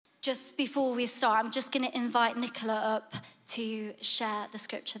Just before we start, I'm just going to invite Nicola up to share the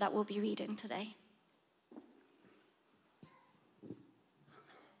scripture that we'll be reading today.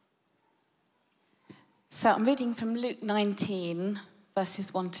 So I'm reading from Luke 19,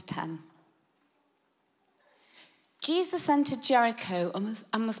 verses 1 to 10. Jesus entered Jericho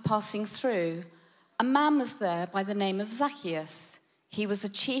and was passing through. A man was there by the name of Zacchaeus. He was a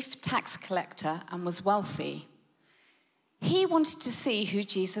chief tax collector and was wealthy. He wanted to see who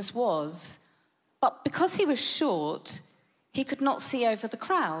Jesus was, but because he was short, he could not see over the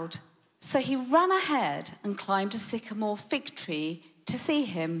crowd. So he ran ahead and climbed a sycamore fig tree to see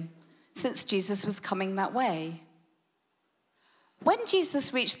him, since Jesus was coming that way. When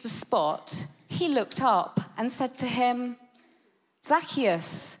Jesus reached the spot, he looked up and said to him,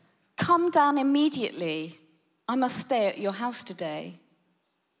 "Zacchaeus, come down immediately. I must stay at your house today."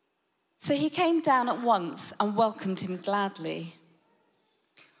 So he came down at once and welcomed him gladly.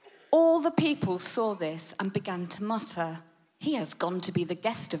 All the people saw this and began to mutter, "He has gone to be the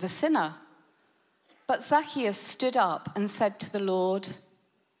guest of a sinner." But Zacchaeus stood up and said to the Lord,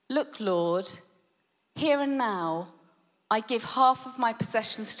 "Look, Lord, here and now I give half of my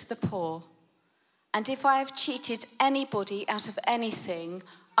possessions to the poor, and if I have cheated anybody out of anything,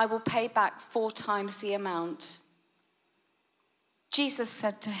 I will pay back 4 times the amount." Jesus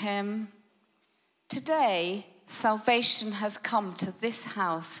said to him, "Today salvation has come to this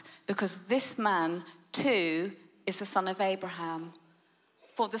house, because this man too is the son of Abraham.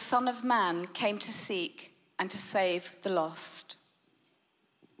 For the Son of Man came to seek and to save the lost."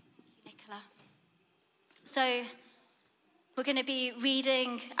 Nicola. So we're going to be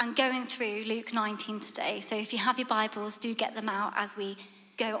reading and going through Luke 19 today. So if you have your Bibles, do get them out as we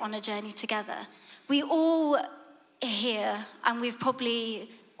go on a journey together. We all are here, and we've probably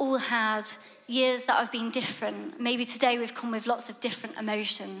all had years that have been different. Maybe today we've come with lots of different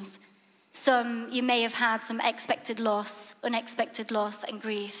emotions. Some, you may have had some expected loss, unexpected loss and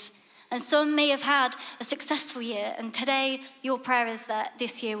grief. And some may have had a successful year, and today your prayer is that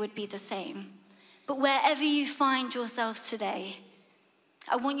this year would be the same. But wherever you find yourselves today,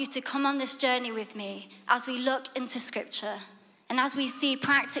 I want you to come on this journey with me as we look into Scripture and as we see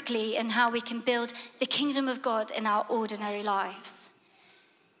practically in how we can build the kingdom of God in our ordinary lives.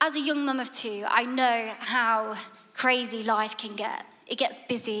 As a young mum of 2, I know how crazy life can get. It gets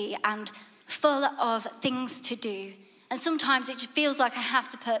busy and full of things to do. And sometimes it just feels like I have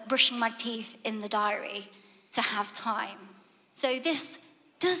to put brushing my teeth in the diary to have time. So this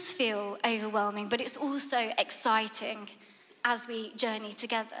does feel overwhelming, but it's also exciting as we journey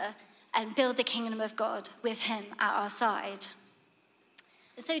together and build the kingdom of God with him at our side.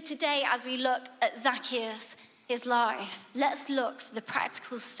 So today, as we look at Zacchaeus, his life, let's look for the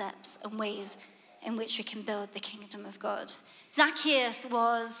practical steps and ways in which we can build the kingdom of God. Zacchaeus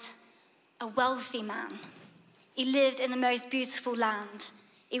was a wealthy man. He lived in the most beautiful land.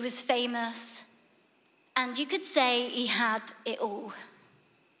 He was famous, and you could say he had it all.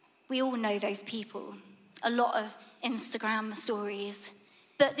 We all know those people. A lot of Instagram stories.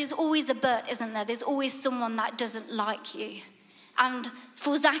 But there's always a but, isn't there? There's always someone that doesn't like you. And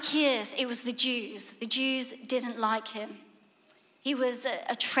for Zacchaeus, it was the Jews. The Jews didn't like him. He was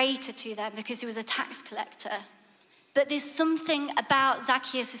a traitor to them because he was a tax collector. But there's something about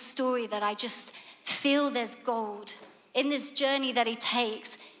Zacchaeus' story that I just feel there's gold in this journey that he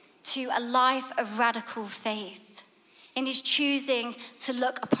takes to a life of radical faith. In his choosing to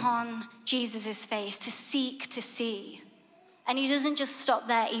look upon Jesus' face, to seek to see. And he doesn't just stop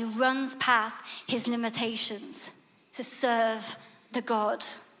there, he runs past his limitations to serve the God.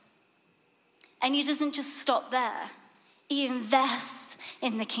 And he doesn't just stop there, he invests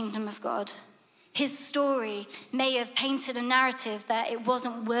in the kingdom of God. His story may have painted a narrative that it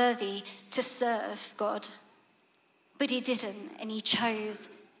wasn't worthy to serve God, but he didn't, and he chose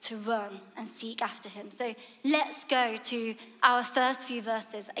to run and seek after him. So let's go to our first few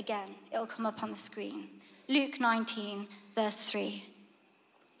verses again. It'll come up on the screen. Luke 19, verse 3.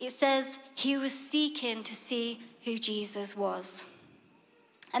 It says, he was seeking to see who Jesus was.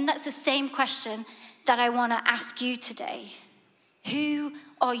 And that's the same question that I want to ask you today. Who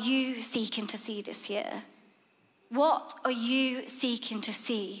are you seeking to see this year? What are you seeking to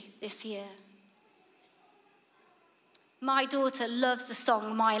see this year? My daughter loves the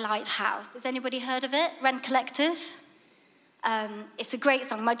song My Lighthouse. Has anybody heard of it? Rent Collective? It's a great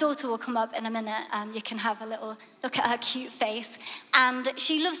song. My daughter will come up in a minute. You can have a little look at her cute face. And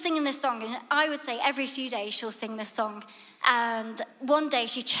she loves singing this song. And I would say every few days she'll sing this song. And one day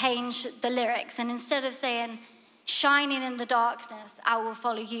she changed the lyrics. And instead of saying, shining in the darkness, I will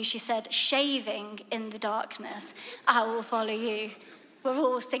follow you, she said, shaving in the darkness, I will follow you. were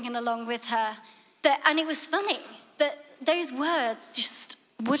all singing along with her. And it was funny, but those words just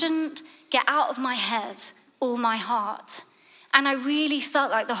wouldn't get out of my head or my heart. And I really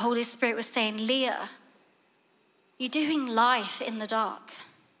felt like the Holy Spirit was saying, Leah, you're doing life in the dark.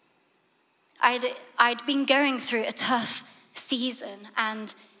 I'd been going through a tough season,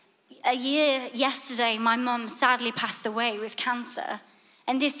 and a year yesterday, my mum sadly passed away with cancer.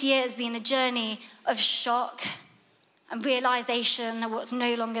 And this year has been a journey of shock and realization of what's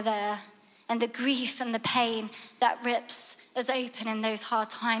no longer there, and the grief and the pain that rips us open in those hard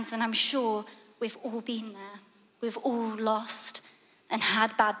times. And I'm sure we've all been there. We've all lost and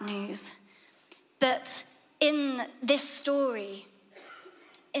had bad news. But in this story,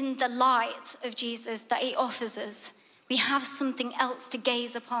 in the light of Jesus that he offers us, we have something else to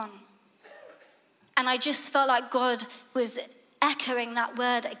gaze upon. And I just felt like God was echoing that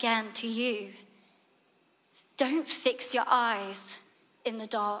word again to you. Don't fix your eyes in the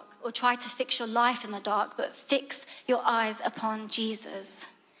dark or try to fix your life in the dark, but fix your eyes upon Jesus,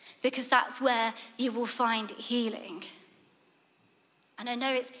 because that's where you will find healing. And I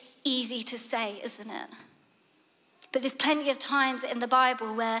know it's easy to say, isn't it? But there's plenty of times in the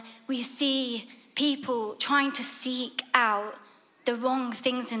Bible where we see people trying to seek out the wrong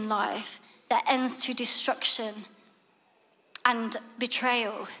things in life that ends to destruction and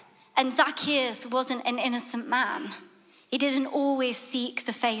betrayal. And Zacchaeus wasn't an innocent man. He didn't always seek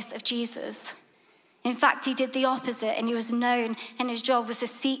the face of Jesus. In fact, he did the opposite, and he was known, and his job was to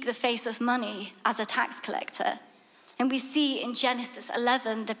seek the face of money as a tax collector. And we see in Genesis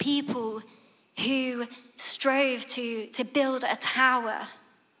 11 the people who strove to build a tower,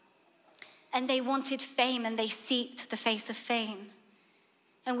 and they wanted fame, and they sought the face of fame.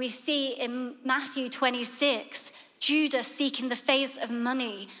 And we see in Matthew 26, Judas seeking the face of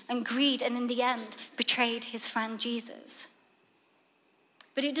money and greed, and in the end betrayed his friend Jesus.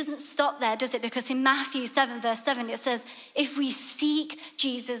 But it doesn't stop there, does it? Because in Matthew 7, verse 7, it says, if we seek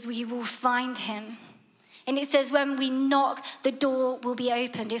Jesus, we will find him. And it says, when we knock, the door will be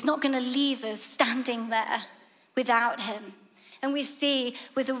opened. It's not going to leave us standing there without him. And we see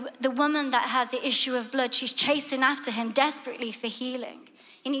with the woman that has the issue of blood, she's chasing after him desperately for healing.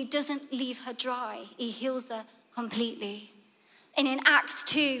 And he doesn't leave her dry. He heals her completely. And in Acts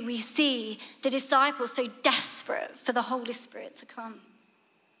 2, we see the disciples so desperate for the Holy Spirit to come,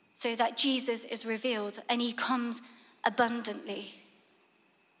 so that Jesus is revealed, and he comes abundantly.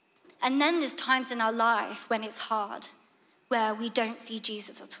 And then there's times in our life when it's hard, where we don't see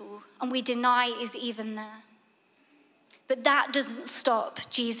Jesus at all, and we deny he's even there. But that doesn't stop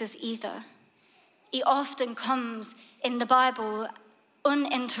Jesus either. He often comes in the Bible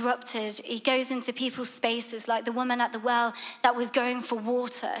uninterrupted. He goes into people's spaces, like the woman at the well that was going for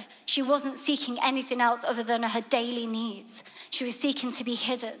water. She wasn't seeking anything else other than her daily needs. She was seeking to be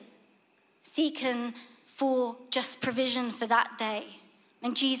hidden, seeking for just provision for that day.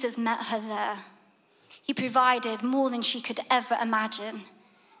 And Jesus met her there. He provided more than she could ever imagine,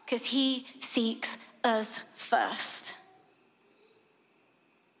 because he seeks us first.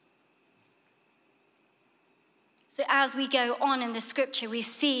 So as we go on in the scripture, we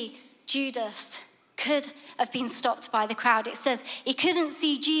see Judas could have been stopped by the crowd. It says he couldn't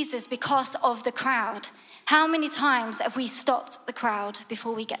see Jesus because of the crowd. How many times have we stopped the crowd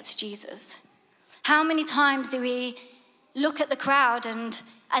before we get to Jesus? How many times do we look at the crowd and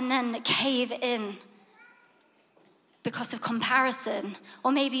then cave in because of comparison?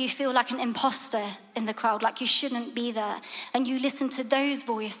 Or maybe you feel like an imposter in the crowd, like you shouldn't be there, and you listen to those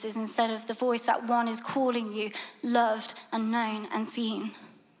voices instead of the voice that one is calling you loved and known and seen.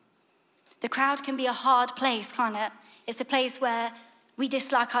 The crowd can be a hard place, can't it? It's a place where we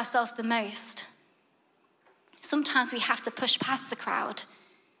dislike ourselves the most. Sometimes we have to push past the crowd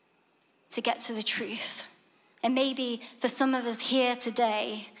to get to the truth. And maybe for some of us here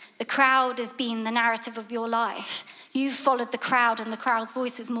today, the crowd has been the narrative of your life. You've followed the crowd and the crowd's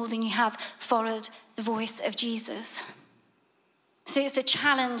voices more than you have followed the voice of Jesus. So it's a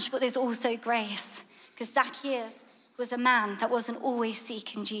challenge, but there's also grace, because Zacchaeus was a man that wasn't always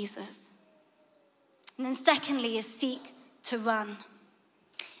seeking Jesus. And then secondly is seek to run.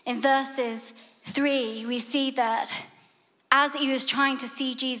 In verses 3, we see that as he was trying to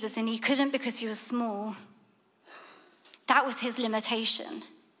see Jesus and he couldn't because he was small, that was his limitation.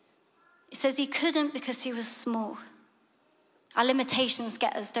 It says he couldn't because he was small. Our limitations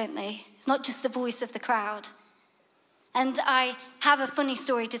get us, don't they? It's not just the voice of the crowd. And I have a funny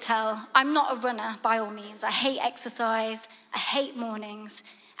story to tell. I'm not a runner by all means. I hate exercise. I hate mornings.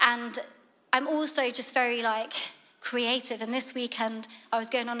 And I'm also just very creative. And this weekend I was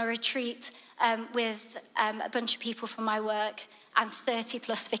going on a retreat with a bunch of people from my work. and 30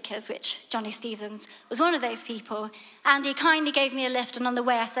 plus vicars, which Johnny Stevens was one of those people. And he kindly gave me a lift, and on the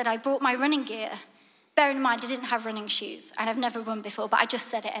way I said I brought my running gear. Bearing in mind, I didn't have running shoes, and I've never run before, but I just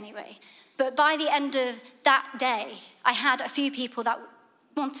said it anyway. But by the end of that day, I had a few people that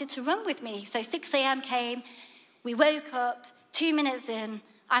wanted to run with me. So 6 a.m. came, we woke up, 2 minutes in,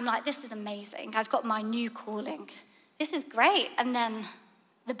 I'm like, this is amazing. I've got my new calling. This is great. And then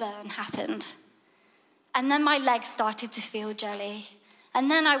the burn happened. And then my legs started to feel jelly. And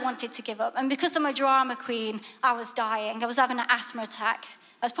then I wanted to give up. And because I'm a drama queen, I was dying. I was having an asthma attack.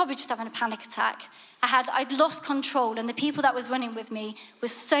 I was probably just having a panic attack. I'd lost control, and the people that was running with me were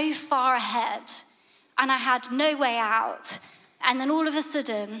so far ahead, and I had no way out. And then all of a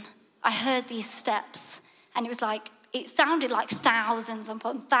sudden, I heard these steps, and it sounded like thousands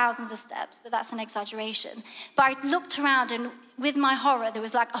upon thousands of steps, but that's an exaggeration. But I looked around, and with my horror, there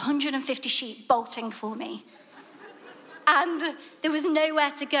was like 150 sheep bolting for me. And there was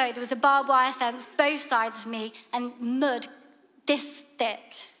nowhere to go. There was a barbed wire fence both sides of me, and mud this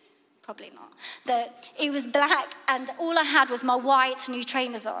thick. Probably not. It was black, and all I had was my white new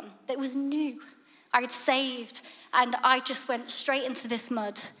trainers on. That was new. I'd saved, and I just went straight into this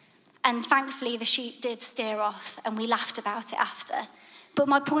mud. And thankfully, the sheep did steer off, and we laughed about it after. But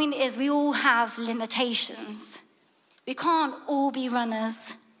my point is, we all have limitations. We can't all be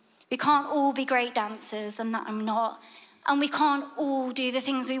runners. We can't all be great dancers, and that I'm not. And we can't all do the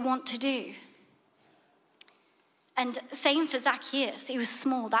things we want to do. And same for Zacchaeus. He was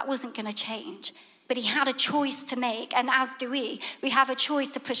small. That wasn't going to change. But he had a choice to make, and as do we. We have a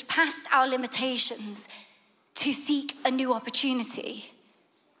choice to push past our limitations to seek a new opportunity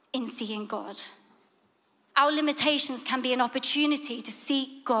in seeing God. Our limitations can be an opportunity to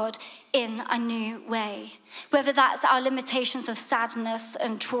seek God in a new way, whether that's our limitations of sadness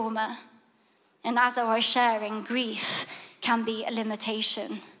and trauma. And as I was sharing, grief can be a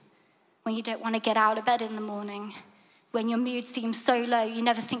limitation. When you don't want to get out of bed in the morning, when your mood seems so low, you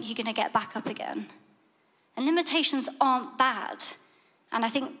never think you're going to get back up again. And limitations aren't bad. And I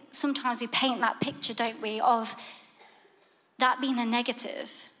think sometimes we paint that picture, don't we, of that being a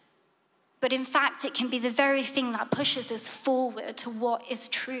negative. But in fact, it can be the very thing that pushes us forward to what is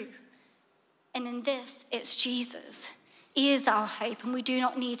true. And in this, it's Jesus. He is our hope, and we do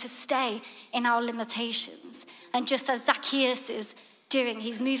not need to stay in our limitations. And just as Zacchaeus is doing,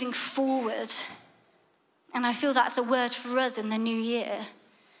 he's moving forward. And I feel that's a word for us in the new year.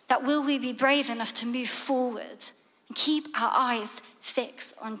 That will we be brave enough to move forward and keep our eyes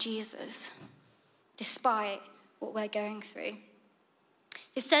fixed on Jesus, despite what we're going through.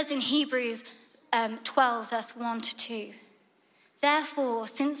 It says in Hebrews 12, verse 1 to 2, therefore,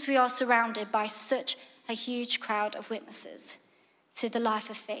 since we are surrounded by such a huge crowd of witnesses to the life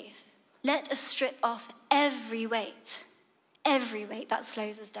of faith, let us strip off every weight that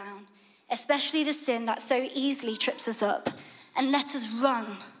slows us down, especially the sin that so easily trips us up, and let us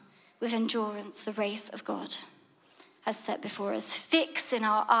run with endurance the race of God has set before us, fixing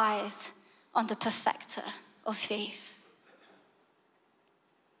our eyes on the perfecter of faith.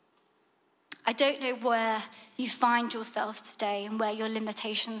 I don't know where you find yourself today and where your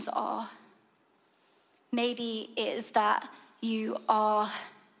limitations are. Maybe it is that you are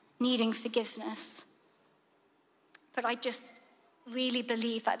needing forgiveness. But I just really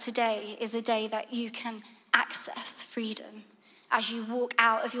believe that today is a day that you can access freedom as you walk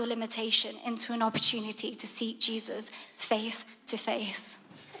out of your limitation into an opportunity to seek Jesus face to face.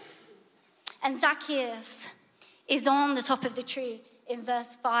 And Zacchaeus is on the top of the tree in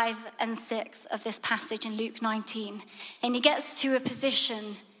verse 5 and 6 of this passage in Luke 19. And he gets to a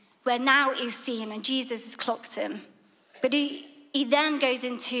position where now he's seen and Jesus has clocked him. But he then goes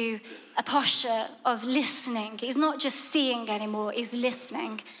into a posture of listening. He's not just seeing anymore, he's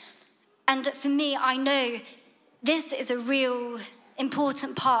listening. And for me, I know this is a real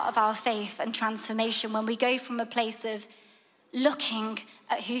important part of our faith and transformation when we go from a place of looking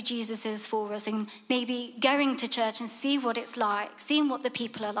at who Jesus is for us and maybe going to church and see what it's like, seeing what the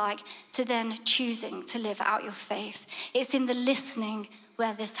people are like, to then choosing to live out your faith. It's in the listening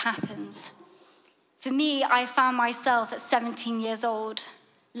where this happens. For me, I found myself at 17 years old,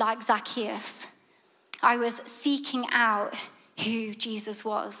 like Zacchaeus. I was seeking out who Jesus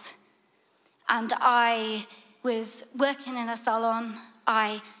was. And I was working in a salon.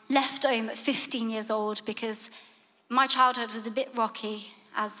 I left home at 15 years old because my childhood was a bit rocky,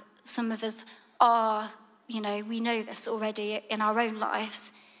 as some of us are, we know this already in our own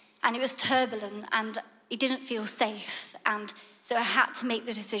lives. And it was turbulent and it didn't feel safe. And so I had to make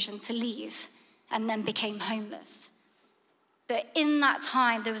the decision to leave and then became homeless. But in that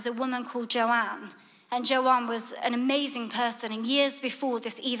time, there was a woman called Joanne, And Joanne was an amazing person. And years before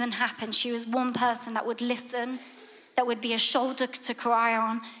this even happened, she was one person that would listen, that would be a shoulder to cry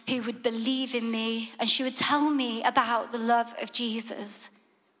on, who would believe in me. And she would tell me about the love of Jesus.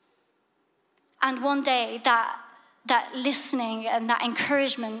 And one day that listening and that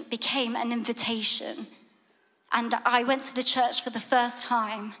encouragement became an invitation. And I went to the church for the first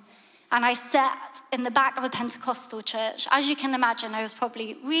time. And I sat in the back of a Pentecostal church. As you can imagine, I was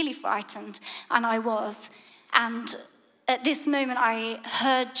probably really frightened, and I was. And at this moment, I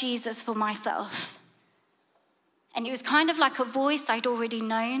heard Jesus for myself. And it was kind of like a voice I'd already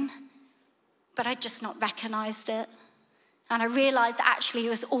known, but I'd just not recognized it. And I realized actually it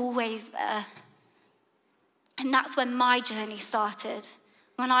was always there. And that's when my journey started,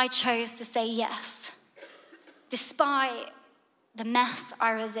 when I chose to say yes. Despite the mess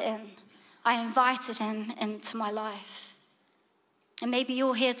I was in, I invited him into my life. And maybe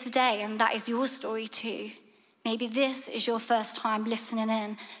you're here today and that is your story too. Maybe this is your first time listening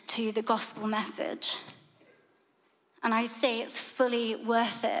in to the gospel message. And I say it's fully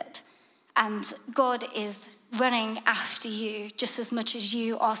worth it. And God is running after you just as much as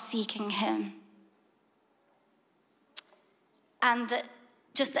you are seeking him. And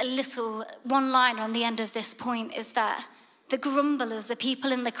just a little one line on the end of this point is that the grumblers, the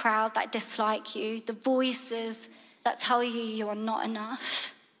people in the crowd that dislike you, the voices that tell you you are not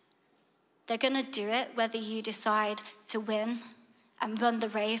enough, they're going to do it whether you decide to win and run the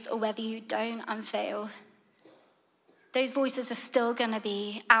race or whether you don't and fail. Those voices are still going to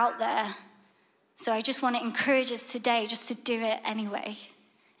be out there. So I just want to encourage us today just to do it anyway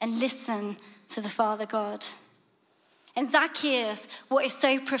and listen to the Father God. And Zacchaeus, what is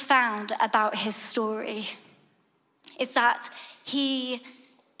so profound about his story is that he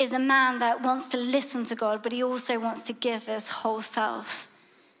is a man that wants to listen to God, but he also wants to give his whole self.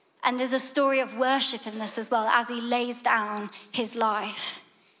 And there's a story of worship in this as well, as he lays down his life.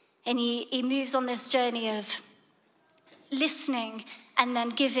 And he moves on this journey of listening and then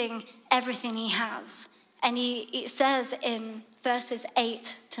giving everything he has. And it says in verses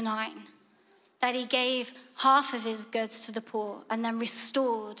 8-9 that he gave half of his goods to the poor and then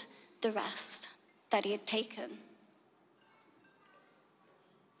restored the rest that he had taken.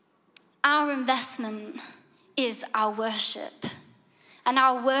 Our investment is our worship. And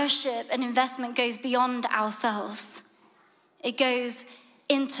our worship and investment goes beyond ourselves. It goes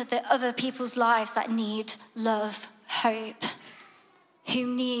into the other people's lives that need love, hope, who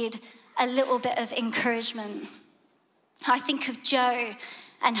need a little bit of encouragement. I think of Jo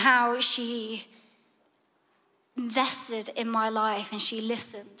and how she invested in my life and she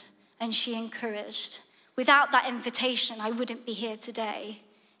listened and she encouraged. Without that invitation, I wouldn't be here today.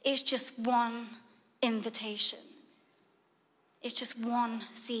 It's just one invitation. It's just one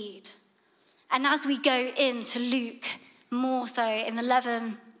seed. And as we go into Luke, more so in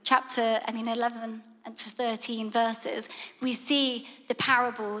 11 to 13 verses, we see the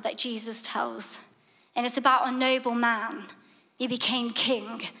parable that Jesus tells. And it's about a noble man. He became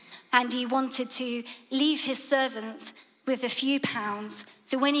king, and he wanted to leave his servants with a few pounds.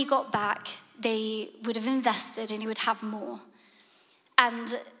 So when he got back, they would have invested and he would have more.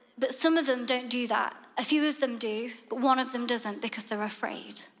 But some of them don't do that. A few of them do, but one of them doesn't because they're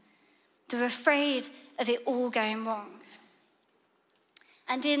afraid. They're afraid of it all going wrong.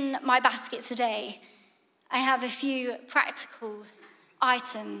 And in my basket today, I have a few practical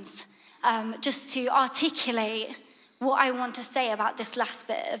items just to articulate what I want to say about this last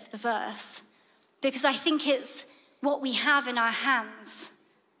bit of the verse. Because I think it's what we have in our hands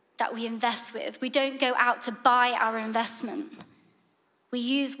that we invest with. We don't go out to buy our investment. We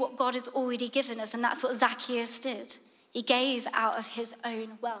use what God has already given us, and that's what Zacchaeus did. He gave out of his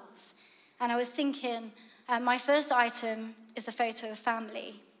own wealth. And I was thinking, my first item is a photo of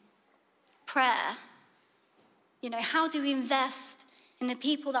family. Prayer. You know, how do we invest in the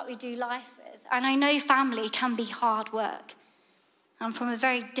people that we do life with? And I know family can be hard work. I'm from a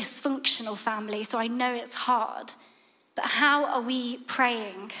very dysfunctional family, so I know it's hard. But how are we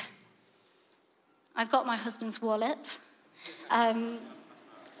praying? I've got my husband's wallet.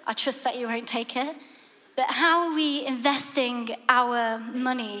 I trust that you won't take it. But how are we investing our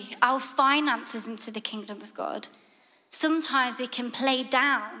money, our finances into the kingdom of God? Sometimes we can play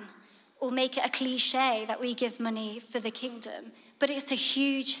down or make it a cliche that we give money for the kingdom, but it's a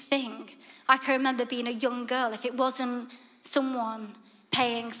huge thing. I can remember being a young girl, if it wasn't someone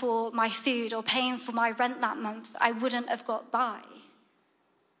paying for my food or paying for my rent that month, I wouldn't have got by.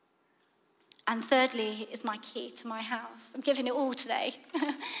 And thirdly is my key to my house. I'm giving it all today.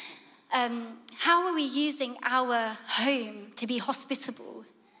 How are we using our home to be hospitable?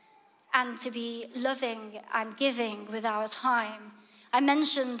 and to be loving and giving with our time. I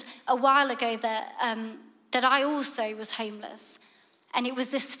mentioned a while ago that I also was homeless, and it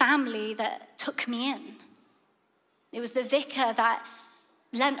was this family that took me in. It was the vicar that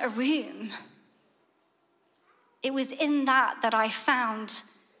lent a room. It was in that I found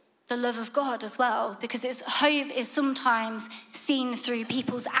the love of God as well, because hope is sometimes seen through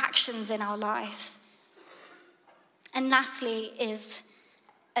people's actions in our life. And lastly is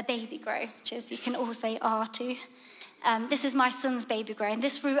a baby grow, which is, you can all say R to. This is my son's baby grow, and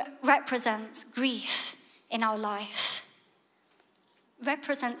this represents grief in our life.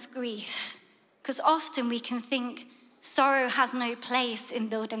 Represents grief, because often we can think sorrow has no place in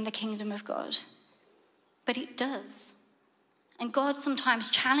building the kingdom of God, but it does. And God sometimes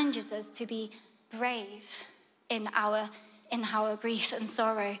challenges us to be brave in our grief and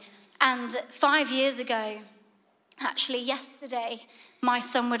sorrow. And 5 years ago, actually yesterday, my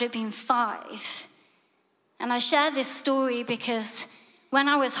son would have been 5. And I share this story because when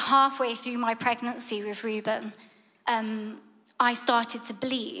I was halfway through my pregnancy with Reuben, I started to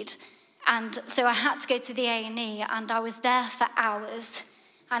bleed. And so I had to go to the A&E, and I was there for hours.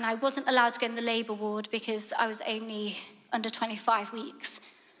 And I wasn't allowed to go in the labour ward because I was only under 25 weeks.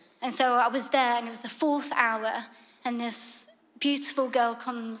 And so I was there, and it was the 4th hour, and this beautiful girl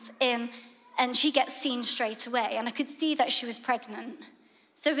comes in, and she gets seen straight away. And I could see that she was pregnant.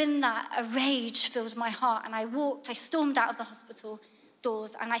 So in that, a rage filled my heart, and I stormed out of the hospital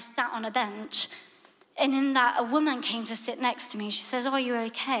doors, and I sat on a bench. And in that, a woman came to sit next to me. She says, "Are you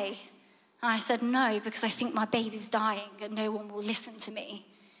okay?" And I said, "No, because I think my baby's dying and no one will listen to me."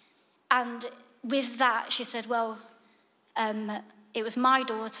 And with that, she said, "Well, it was my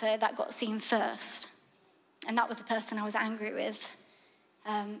daughter that got seen first." And that was the person I was angry with.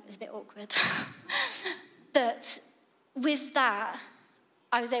 It was a bit awkward. But with that,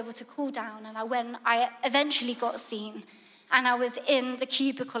 I was able to cool down, and I eventually got seen, and I was in the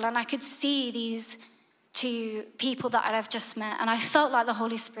cubicle, and I could see these 2 people that I've just met, and I felt like the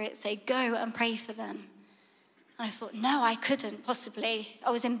Holy Spirit say, "Go and pray for them." And I thought, no, I couldn't possibly.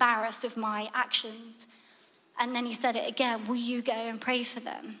 I was embarrassed of my actions. And then he said it again, "Will you go and pray for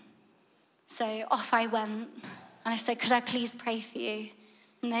them?" So off I went, and I said, "Could I please pray for you?"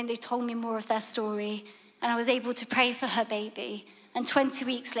 And then they told me more of their story, and I was able to pray for her baby. And 20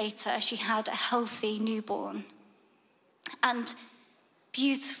 weeks later, she had a healthy newborn. And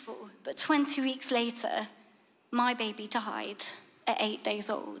beautiful, but 20 weeks later, my baby died at 8 days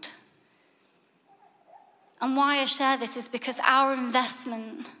old. And why I share this is because our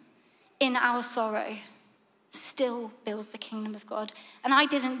investment in our sorrow still builds the kingdom of God. And I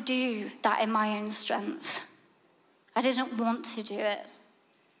didn't do that in my own strength. I didn't want to do it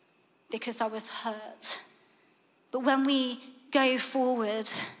because I was hurt. But when we go forward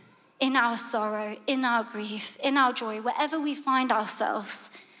in our sorrow, in our grief, in our joy, wherever we find ourselves,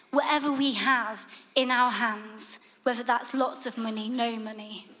 whatever we have in our hands, whether that's lots of money, no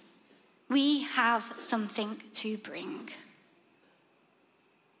money, we have something to bring.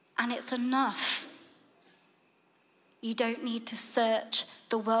 And it's enough. You don't need to search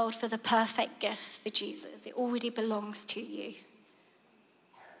the world for the perfect gift for Jesus. It already belongs to you.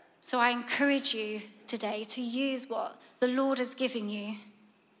 So I encourage you today to use what the Lord has given you,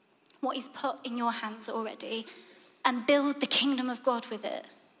 what he's put in your hands already, and build the kingdom of God with it.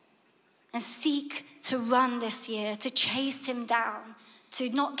 And seek to run this year, to chase him down, to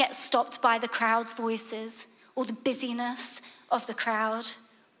not get stopped by the crowd's voices or the busyness of the crowd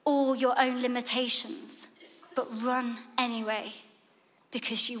or your own limitations, but run anyway,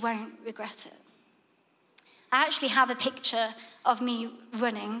 because you won't regret it. I actually have a picture of me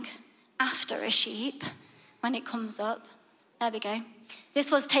running after a sheep when it comes up. There we go. This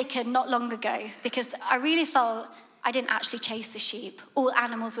was taken not long ago because I really felt I didn't actually chase the sheep. All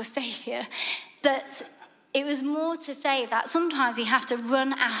animals were safe here. But it was more to say that sometimes we have to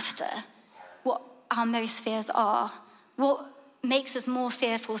run after what our most fears are, what makes us more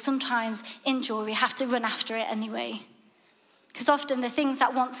fearful. Sometimes in joy, we have to run after it anyway. Because often the things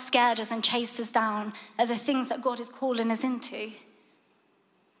that once scared us and chased us down are the things that God is calling us into.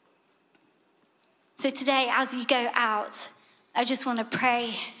 So today, as you go out, I just want to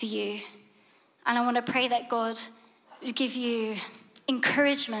pray for you. And I want to pray that God would give you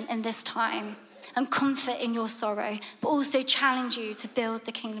encouragement in this time and comfort in your sorrow, but also challenge you to build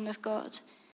the kingdom of God.